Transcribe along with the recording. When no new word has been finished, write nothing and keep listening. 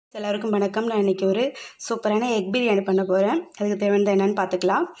எல்லாருக்கும் வணக்கம். நான் இன்றைக்கி ஒரு சூப்பரான எக் பிரியாணி பண்ண போகிறேன். அதுக்கு தேவையானது என்னென்னு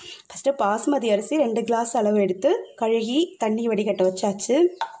பார்த்துக்கலாம். ஃபஸ்ட்டு பாஸ்மதி அரிசி 2 கிளாஸ் அளவு எடுத்து கழுகி தண்ணி வடிகட்ட வச்சாச்சு.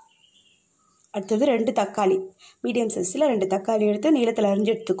 அடுத்தது 2 தக்காளி, மீடியம் சைஸில் 2 தக்காளி எடுத்து நீளத்தில்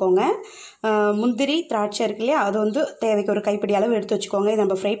அரிஞ்சு எடுத்துக்கோங்க. முந்திரி திராட்சை இருக்கு இல்லையா, அது வந்து தேவைக்கு ஒரு கைப்பிடி அளவு எடுத்து வச்சுக்கோங்க. இது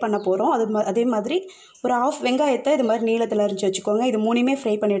நம்ம ஃப்ரை பண்ண போகிறோம். அதே மாதிரி ஒரு 1/2 வெங்காயத்தை இது மாதிரி நீளத்தில் அரிஞ்சு வச்சுக்கோங்க. இது 3மே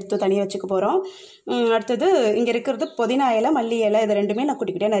ஃப்ரை பண்ணி எடுத்து தனியாக வச்சுக்க போகிறோம். அடுத்தது இங்கே இருக்கிறது புதினா இலை, மல்லி இலை, இது 2மே நான்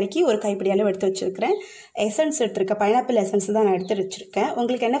குட்டி குட்டியாக நறுக்கி ஒரு கைப்பிடி அளவு எடுத்து வச்சுருக்கிறேன். எசன்ஸ் எடுத்துருக்கேன், பைனாப்பிள் எசன்ஸ் தான் நான் எடுத்து வச்சுருக்கேன்.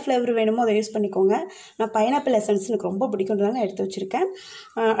 உங்களுக்கு என்ன ஃப்ளேவர் வேணுமோ அதை யூஸ் பண்ணிக்கோங்க. நான் பைனாப்பிள் எசன்ஸ் எனக்கு ரொம்ப பிடிக்கும்ன்றதால நான் எடுத்து வச்சுருக்கேன்.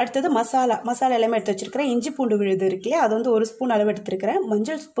 அடுத்தது மசாலா எல்லாமே எடுத்து வச்சுருக்கிறேன். இஞ்சி பூண்டு விழுது இருக்கு இல்லையா, அது வந்து 1 ஸ்பூன் அளவு எடுத்துருக்கிறேன்.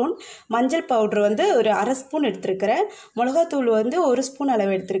 மஞ்சள் பவுட்ரு வந்து ஒரு 1/2 ஸ்பூன் எடுத்துருக்கிறேன். மிளகாத்தூள் வந்து 1 ஸ்பூன்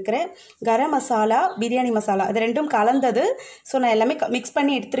அளவு எடுத்துருக்கிறேன். கரம் மசாலா, பிரியாணி மசாலா, இது 2ம் கலந்தது. ஸோ நான் எல்லாமே மிக்ஸ்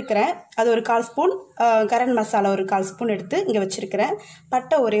பண்ணி எடுத்துருக்கிறேன். அது ஒரு 1/4 ஸ்பூன், கரம் மசாலா ஒரு 1/4 ஸ்பூன் எடுத்து இங்கே வச்சுருக்கிறேன்.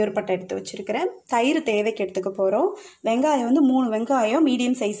 பட்டை ஒரே ஒரு பட்டை எடுத்து வச்சுருக்கிறேன். தயிர் தேவைக்கு எடுத்துக்க போகிறோம். வெங்காயம் வந்து 3 வெங்காயம்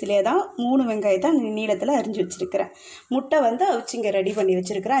மீடியம் சைஸ்லேயே தான் 3 வெங்காயத்தை நீளத்தில் அரிஞ்சு வச்சுருக்கிறேன். முட்டை வந்து அவிச்சு இங்கே ரெடி பண்ணி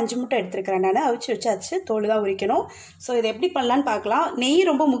வச்சுருக்கிறேன். 5 முட்டை எடுத்துருக்கிறேன். நான் அவிச்சு வச்சாச்சு, தோல் தான் உரிக்கணும். ஸோ இதை எப்படி பண்ணலான்னு பார்க்கலாம். நெய்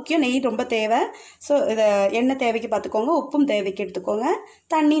ரொம்ப முக்கியம், நெய் ரொம்ப தேவை. ஸோ இதை எண்ணெய் தேவைக்கு பார்த்துக்கோங்க, உப்பும் தேவைக்கு எடுத்துக்கோங்க,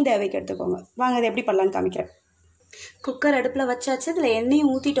 தண்ணியும் தேவைக்கு எடுத்துக்கோங்க. வாங்க இதை எப்படி பண்ணலான்னு காமிக்கிறேன். குக்கர் அடுப்பில் வச்சாச்சு. இதில் எண்ணெயும்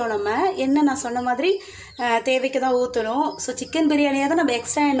ஊற்றிட்டோம். நம்ம எண்ணெய் நான் சொன்ன மாதிரி தேவைக்கு தான் ஊற்றணும். ஸோ சிக்கன் பிரியாணியாக தான் நம்ம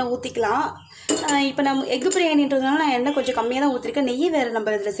எக்ஸ்ட்ரா எண்ணெய் ஊற்றிக்கலாம். இப்போ நம்ம எக் பிரியாணின்றதுனால நான் எண்ணெய் கொஞ்சம் கம்மியாக தான் ஊற்றிருக்கேன். நெய் வேறு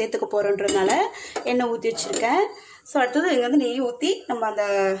நம்ம இதில் சேர்த்துக்க போகிறோன்றதுனால எண்ணெய் ஊற்றி வச்சுருக்கேன். ஸோ அடுத்தது இங்கே வந்து நெய் ஊற்றி நம்ம அந்த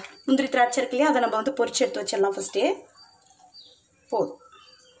முந்திரி திராட்சை இருக்கு இல்லையா, அதை நம்ம வந்து பொரிச்சு எடுத்து வச்சிடலாம். ஃபஸ்ட்டே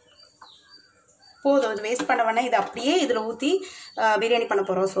போதும், அது வேஸ்ட் பண்ண வேணாம். இதை அப்படியே இதில் ஊற்றி பிரியாணி பண்ண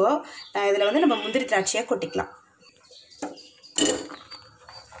போகிறோம். ஸோ இதில் வந்து நம்ம முந்திரி திராட்சையாக கொட்டிக்கலாம்.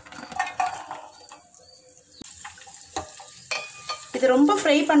 இது ரொம்ப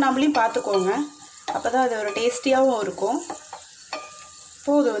ஃப்ரை பண்ணாமலையும் பார்த்துக்கோங்க, அப்போ தான் அது ஒரு டேஸ்டியாகவும் இருக்கும்.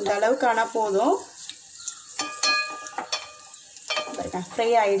 போதும், இந்த அளவுக்கு ஆனால் போதும். ஃப்ரை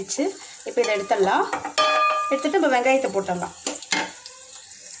ஆயிடுச்சு. இப்போ இதை எடுத்துடலாம். எடுத்துகிட்டு நம்ம வெங்காயத்தை போட்டுடலாம்.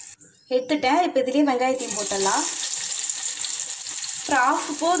 எடுத்துட்டேன். இப்போ இதுலேயே வெங்காயத்தையும் போட்டுடலாம். அப்புறம்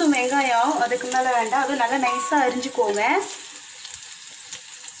 1/2 போதும் வெங்காயம், அதுக்கு மேலே வேண்டாம். அதுவும் நல்லா நைஸாக அரிஞ்சுக்கோங்க.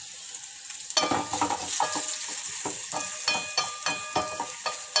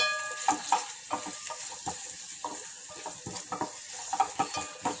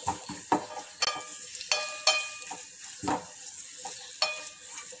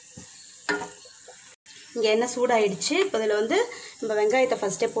 இங்கே எண்ணெய் சூடாயிடுச்சு. இப்போ இதில் வந்து நம்ம வெங்காயத்தை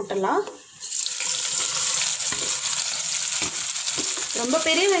ஃபஸ்ட்டே போட்டுடலாம். ரொம்ப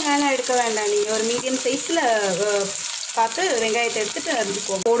பெரிய வெங்காயம் எடுக்க வேண்டாம், நீங்கள் ஒரு மீடியம் சைஸில் பார்த்து வெங்காயத்தை எடுத்துகிட்டு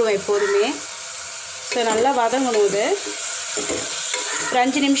அதுக்கு போடுவேன் எப்போதுமே. ஸோ நல்லா வதங்கணும். இது ஒரு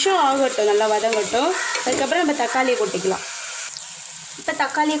 5 நிமிஷம் ஆகட்டும், நல்லா வதங்கட்டும். அதுக்கப்புறம் நம்ம தக்காளியை கொட்டிக்கலாம். இப்போ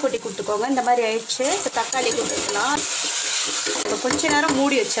தக்காளியை கொட்டி கொடுத்துக்கோங்க. இந்த மாதிரி ஆயிடுச்சு. இப்போ தக்காளியை கொட்டிக்கலாம். இப்போ கொஞ்ச நேரம்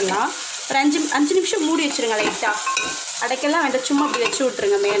மூடி வச்சிடலாம். ஒரு 5 நிமிஷம் மூடி வச்சுருங்க. லைட்டாக அடைக்கெல்லாம் வேண்டாம், சும்மா அப்படி வச்சு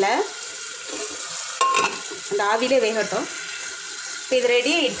விட்ருங்க. மேலே அந்த ஆவிலே வேகட்டும். இப்போ இது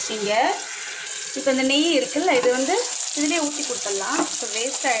ரெடி ஆகிடுச்சிங்க. இப்போ இந்த நெய் இருக்குல்ல, இது வந்து இதிலே ஊற்றி கொடுத்துடலாம். இப்போ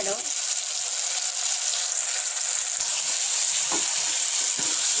வேஸ்ட் ஆகிடும்.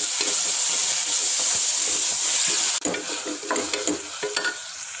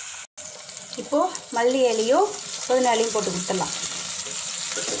 இப்போது மல்லி இலையும் புதினா இலையும் போட்டு கொடுத்துடலாம்.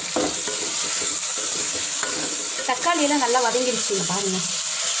 தக்காளியெல்லாம் நல்லா வதங்கிடுச்சுங்க பாருங்கள்.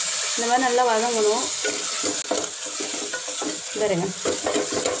 இந்த மாதிரி நல்லா வதங்கணும். பாருங்க,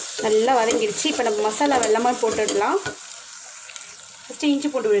 நல்லா வதங்கிடுச்சு. இப்போ நம்ம மசாலா வெள்ளமாக போட்டுடலாம். ஃபஸ்ட்டு இஞ்சி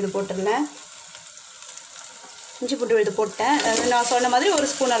பூண்டு விழுது போட்டுடலாம். இஞ்சி பூண்டு விழுது போட்டேன். அது நான் சொன்ன மாதிரி 1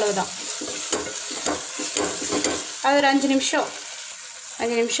 ஸ்பூன் அளவு தான். அது ஒரு 5 நிமிஷம்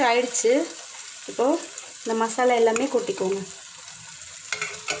ஆயிடுச்சு. இப்போது இந்த மசாலா எல்லாமே கொட்டிக்கோங்க.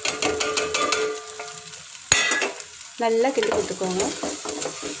 நல்லா கிண்டி கொடுத்துக்கோங்க.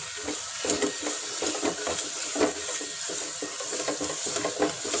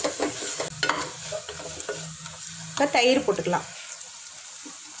 இப்போ தயிர் போட்டுக்கலாம்.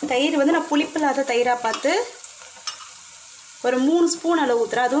 தயிர் வந்து நான் புளிப்பு இல்லாத தயிராக பார்த்து ஒரு 3 ஸ்பூன் அளவு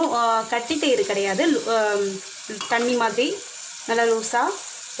ஊற்றுறேன். அதுவும் கட்டி தயிர் கிடையாது, தண்ணி மாதிரி நல்லா லூஸாக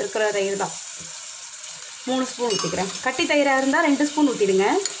இருக்கிற தயிர் தான். 3 ஸ்பூன் ஊற்றிக்கிறேன். கட்டி தயிராக இருந்தால் 2 ஸ்பூன் ஊற்றிடுங்க.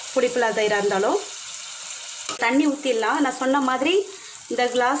 புளிப்பு இல்லாத தயிராக இருந்தாலும் தண்ணி ஊற்றிடலாம். நான் சொன்ன மாதிரி இந்த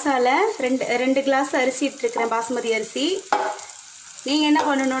கிளாஸால் 2 கிளாஸ் அரிசி எடுத்துருக்கிறேன், பாஸ்மதி அரிசி. நீங்கள் என்ன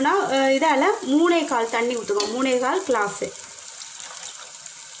பண்ணணுன்னா இதால் 3/4 தண்ணி ஊற்றுக்கோங்க. 3/4 கிளாஸு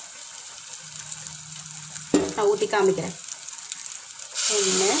நான் ஊற்றி காமிக்கிறேன். 1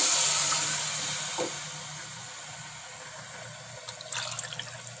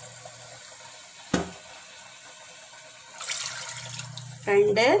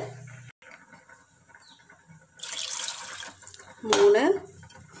 2 3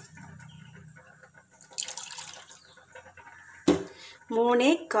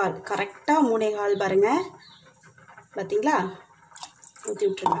 3/4 கரெக்டாக 3/4 பாருங்கள் பார்த்தீங்களா ஊற்றி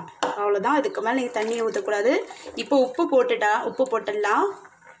விட்டுருங்க அவ்வளோதான். இதுக்கு மேலே நீங்கள் தண்ணியை ஊற்றக்கூடாது. இப்போ உப்பு போட்டுடலாம்.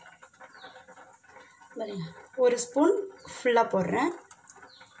 ஒரு ஸ்பூன் ஃபுல்லாக போடுறேன்.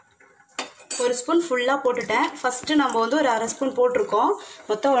 ஒரு ஸ்பூன் ஃபுல்லாக போட்டுட்டேன். ஃபஸ்ட்டு நம்ம வந்து ஒரு அரை ஸ்பூன் போட்டிருக்கோம்.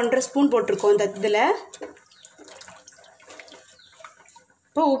 மொத்தம் 1.5 ஸ்பூன் போட்டிருக்கோம் இந்த இதில்.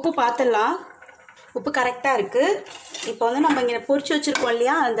 இப்போ உப்பு பார்த்துடலாம். உப்பு கரெக்டாக இருக்குது. இப்போ வந்து நம்ம இங்கே பொரிச்சு வச்சுருக்கோம்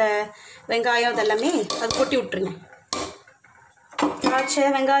இல்லையா அந்த வெங்காயம் இதெல்லாமே அது கொட்டி விட்ருங்க. திராட்சை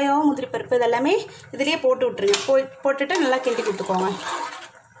வெங்காயம் முந்திரி பருப்பு இதெல்லாமே இதிலே போட்டு விட்ருங்க. போட்டுட்டு நல்லா கிண்டி கொடுத்துக்கோங்க.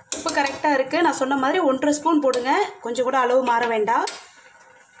 உப்பு கரெக்டாக இருக்குது. நான் சொன்ன மாதிரி 1.5 ஸ்பூன் போடுங்க. கொஞ்சம் கூட அளவு மாற வேண்டாம்.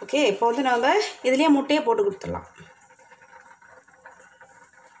 ஓகே, இப்போ வந்து நம்ம இதுலேயே முட்டையை போட்டு கொடுத்துடலாம்.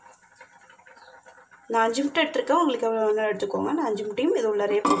 நான் 5 முட்டை எடுத்துருக்கேன். உங்களுக்கு எவ்வளோ வேணாலும் எடுத்துக்கோங்க. நான் 5 முட்டையும் இது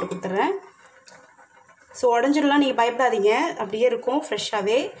உள்ளாரையே போட்டு கொடுத்துட்றேன். ஸோ உடஞ்சிடலாம் நீங்கள் பயப்படாதீங்க, அப்படியே இருக்கும்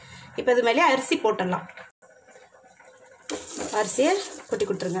ஃப்ரெஷ்ஷாகவே. இப்போ இது மேலே அரிசி போட்டுடலாம். அரிசியை கொட்டி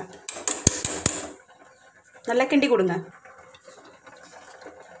கொடுத்துருங்க. நல்லா கிண்டி கொடுங்க.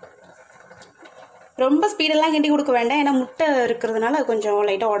 ரொம்ப ஸ்பீடெல்லாம் கிண்டி கொடுக்க வேண்டாம், ஏன்னா முட்டை இருக்கிறதுனால கொஞ்சம்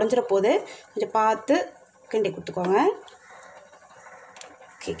லைட்டாக உடஞ்சிட போகுது. கொஞ்சம் பார்த்து கிண்டி கொடுத்துக்கோங்க.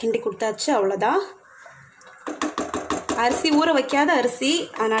 ஓகே, கிண்டி கொடுத்தாச்சு, அவ்வளோதான். அரிசி ஊற வைக்காத அரிசி,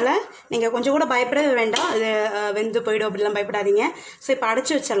 அதனால் நீங்கள் கொஞ்சம் கூட பயப்படவே வேண்டாம். இது வெந்து போயிடும் அப்படிலாம் பயப்படாதீங்க. ஸோ இப்போ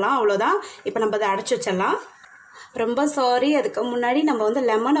அடைச்சி வச்சிடலாம், அவ்வளோதான். இப்போ நம்ம அதை அடைச்சி வச்சிடலாம். ரொம்ப சாரி, அதுக்கு முன்னாடி நம்ம வந்து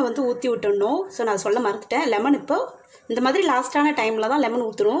லெமனை வந்து ஊற்றி விட்டுடணும். ஸோ நான் சொல்ல மறந்துட்டேன். லெமன் இப்போ இந்த மாதிரி லாஸ்ட்டான டைமில் தான் லெமன்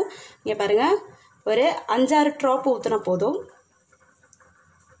ஊற்றணும். இங்கே பாருங்கள், ஒரு 5-6 ட்ராப் ஊற்றினா போதும்.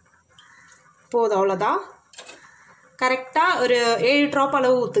 அவ்வளோதான். கரெக்டாக ஒரு 7 ட்ராப்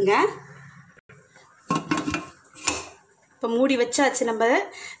அளவு ஊற்றுங்க. இப்போ மூடி வச்சாச்சு. நம்ம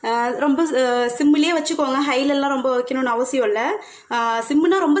ரொம்ப சிம்மிலே வச்சுக்கோங்க. ஹைலெல்லாம் ரொம்ப வைக்கணும்னு அவசியம் இல்லை.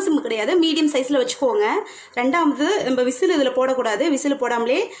 சிம்முனா ரொம்ப சிம்மு கிடையாது, மீடியம் சைஸில் வச்சுக்கோங்க. ரெண்டாவது நம்ம விசில் இதில் போடக்கூடாது. விசில்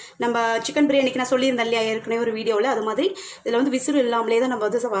போடாமலே நம்ம சிக்கன் பிரியாணிக்கு நான் சொல்லியிருந்தேன் இல்லையா ஏற்கனவே ஒரு வீடியோவில், அது மாதிரி இதில் வந்து விசில் இல்லாமலே தான் நம்ம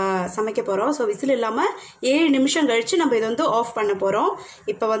வந்து சமைக்க போகிறோம். ஸோ விசில் இல்லாமல் 7 நிமிஷம் கழித்து நம்ம இதை வந்து ஆஃப் பண்ண போகிறோம்.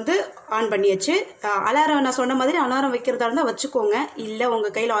 இப்போ வந்து ஆன் பண்ணியாச்சு. அலாரம் நான் சொன்ன மாதிரி அலாரம் வைக்கிறதா இருந்தால் வச்சுக்கோங்க. இல்லை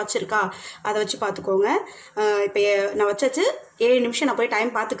உங்கள் கையில் வாட்ச் இருக்கா அதை வச்சு பார்த்துக்கோங்க. இப்போ நான் வச்சாச்சு. 7 நிமிஷம் நான் போய் டைம்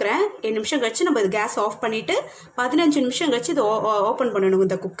பார்த்துக்கிறேன். 7 நிமிஷம் கழிச்சு நம்ம இது கேஸ் ஆஃப் பண்ணிவிட்டு 15 நிமிஷம் கழிச்சு இது ஓப்பன் பண்ணணும்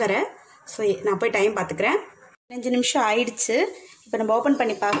இந்த குக்கரை. ஸோ நான் போய் டைம் பார்த்துக்கிறேன். 15 நிமிஷம் ஆயிடுச்சு. இப்போ நம்ம ஓப்பன்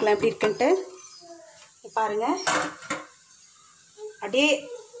பண்ணி பார்க்கலாம் எப்படி இருக்குன்ட்டு. பாருங்கள், அப்படியே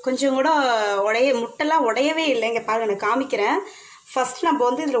கொஞ்சம் கூட முட்டைலாம் உடையவே இல்லை. இங்கே பாருங்கள், நான் காமிக்கிறேன். ஃபஸ்ட் நம்ம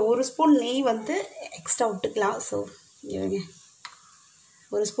வந்து இதில் 1 ஸ்பூன் நெய் வந்து எக்ஸ்ட்ரா விட்டுக்கலாம். ஸோ இவங்க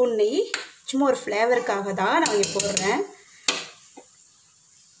 1 ஸ்பூன் நெய் சும்மா ஒரு ஃப்ளேவருக்காக தான் நான் இங்கே போடுறேன்.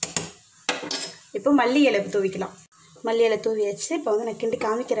 இப்போ மல்லி இலை தூவிக்கலாம். மல்லி இலை தூவி வச்சு இப்போ வந்து நான் கிண்டி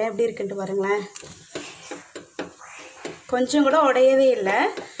காமிக்கிறேன் எப்படி இருக்குன்ட்டு பாருங்களேன். கொஞ்சம் கூட உடையவே இல்லை,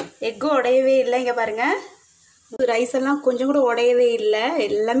 எக்கும் உடையவே இல்லை. இங்கே பாருங்கள், ரைஸ் எல்லாம் கொஞ்சம் கூட உடையவே இல்லை.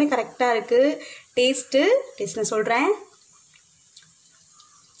 எல்லாமே கரெக்டாக இருக்குது. டேஸ்ட் நான் சொல்கிறேன்.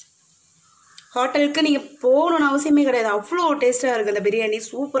 ஹோட்டலுக்கு நீங்கள் போகணுன்னு அவசியமே கிடையாது, அவ்வளோ டேஸ்ட்டாக இருக்குது இந்த பிரியாணி.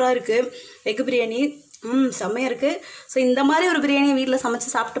 சூப்பராக இருக்குது. எக் பிரியாணி செம்மையாக இருக்குது. ஸோ இந்த மாதிரி ஒரு பிரியாணி வீட்டில்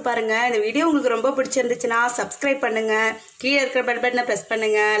சமைச்சு சாப்பிட்டு பாருங்கள். இந்த வீடியோ உங்களுக்கு ரொம்ப பிடிச்சிருந்துச்சுன்னா சப்ஸ்கிரைப் பண்ணுங்கள், கீழே இருக்கிற பெல் பட்டனை ப்ரெஸ்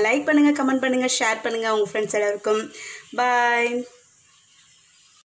பண்ணுங்கள், லைக் பண்ணுங்கள், கமெண்ட் பண்ணுங்கள், ஷேர் பண்ணுங்கள் உங்கள் ஃப்ரெண்ட்ஸ் எல்லாருக்கும். பாய்.